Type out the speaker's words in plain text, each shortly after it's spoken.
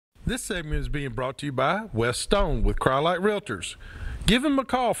This segment is being brought to you by Wes Stone with Cryolite Realtors. Give him a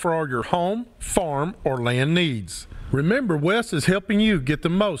call for all your home, farm, or land needs. Remember, Wes is helping you get the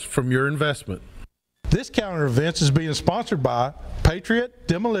most from your investment. This calendar event is being sponsored by Patriot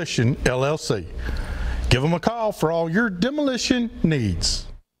Demolition, LLC. Give them a call for all your demolition needs.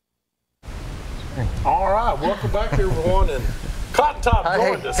 All right, welcome back everyone. And Cotton Top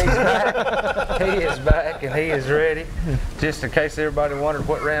joined us. He's back. He is back and he is ready. Just in case everybody wondered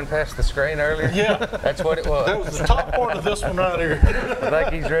what ran past the screen earlier. Yeah. That's what it was. That was the top part of this one right here. I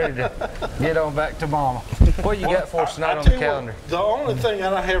think he's ready to get on back to mama. What you got for us tonight on the calendar? The only thing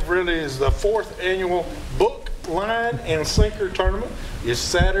that I have really is the 4th annual Book, Line, and Sinker Tournament. It's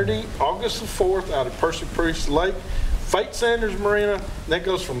Saturday, August the 4th out at Percy Priest Lake, Fate Sanders Marina. That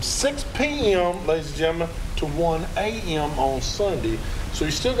goes from 6 p.m., ladies and gentlemen, to 1 a.m. on Sunday. So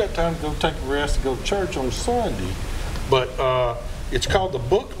you still got time to go take a rest and go to church on Sunday. But it's called the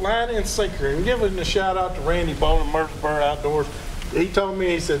Book, Line, and Sinker. And giving a shout out to Randy Bowman, Murfreesboro Outdoors. He told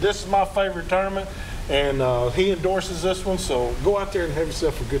me, he said, this is my favorite tournament, and he endorses this one. So go out there and have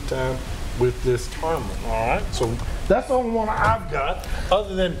yourself a good time with this tournament. All right. So that's the only one I've got,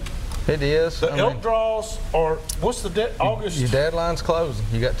 other than it is. the elk draws. Or what's the August? Your deadline's closing.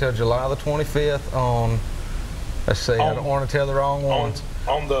 You got till July the 25th on. Let's see. I don't want to tell the wrong ones.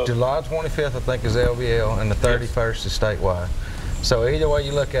 On the July 25th, I think, is LBL, and the 31st is statewide. So either way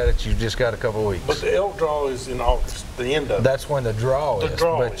you look at it, you've just got a couple of weeks. But the elk draw is in August, the end of it. That's when the draw is.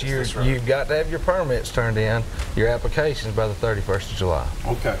 But you've got to have your permits turned in, your applications by the 31st of July.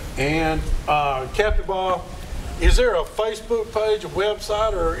 Okay. And Captain Bob, is there a Facebook page, a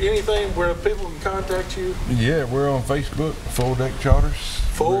website, or anything where people can contact you? Yeah, we're on Facebook, Full Deck Charters.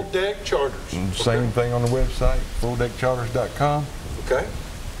 Full Deck Charters. Same thing on the website, fulldeckcharters.com. Okay.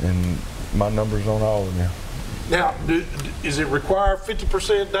 And my number's on all of them. Now, is it required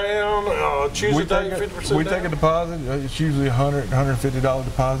 50% down? Choose a day, 50% down? We take a deposit. It's usually $100, $150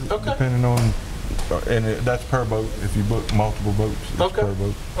 deposit, okay, depending on, and that's per boat. If you book multiple boats, it's okay, per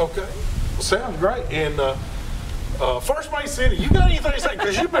boat. Okay. Well, sounds great. And First Mate Cindy, you got anything to say?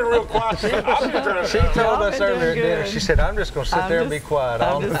 Because you've been real quiet. She told us earlier at dinner, she said, I'm just going to sit there and be quiet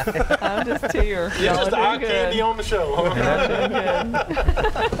all night. I'm just here. You're just the eye candy on the show, huh?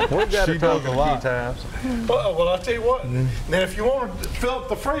 We've got to talk a few times. Well, I'll tell you what. Now, if you want to fill up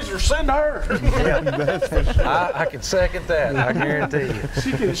the freezer, send her. That's for sure. I can second that, I guarantee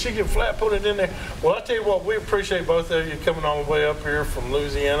you. She can flat put it in there. Well, I'll tell you what, we appreciate both of you coming all the way up here from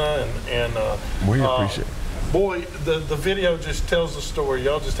Louisiana. And we appreciate it. Boy, the video just tells the story.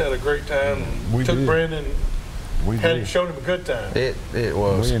 Y'all just had a great time. We took did. Brandon, We showed him a good time. It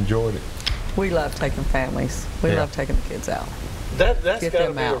was. We enjoyed it. We love taking families. We love taking the kids out. That's got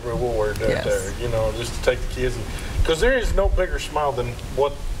to be a reward out there, you know, just to take the kids. Because there is no bigger smile than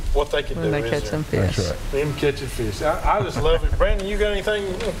what they can do. When they catch some fish. That's right. Them catching fish. I just love it. Brandon, you got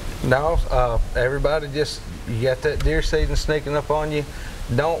anything? No, everybody just, you got that deer season sneaking up on you.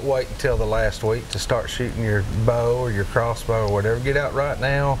 Don't wait until the last week to start shooting your bow or your crossbow or whatever. Get out right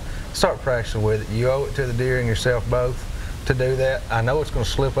now. Start practicing with it. You owe it to the deer and yourself both to do that. I know it's going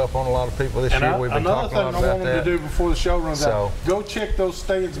to slip up on a lot of people this year. We've been talking a lot about that. Another thing I want them to do before the show runs out, go check those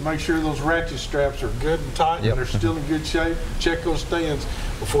stands and make sure those ratchet straps are good and tight and they're still in good shape. Check those stands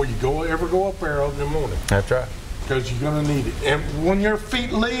before you ever go up there in the morning. That's right. Because you're going to need it. And when your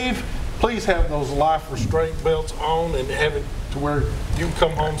feet leave, please have those life restraint belts on and have it to where you can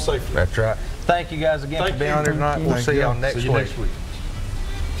come home safely. That's right. Thank you guys again for being on here tonight. We'll see y'all next week.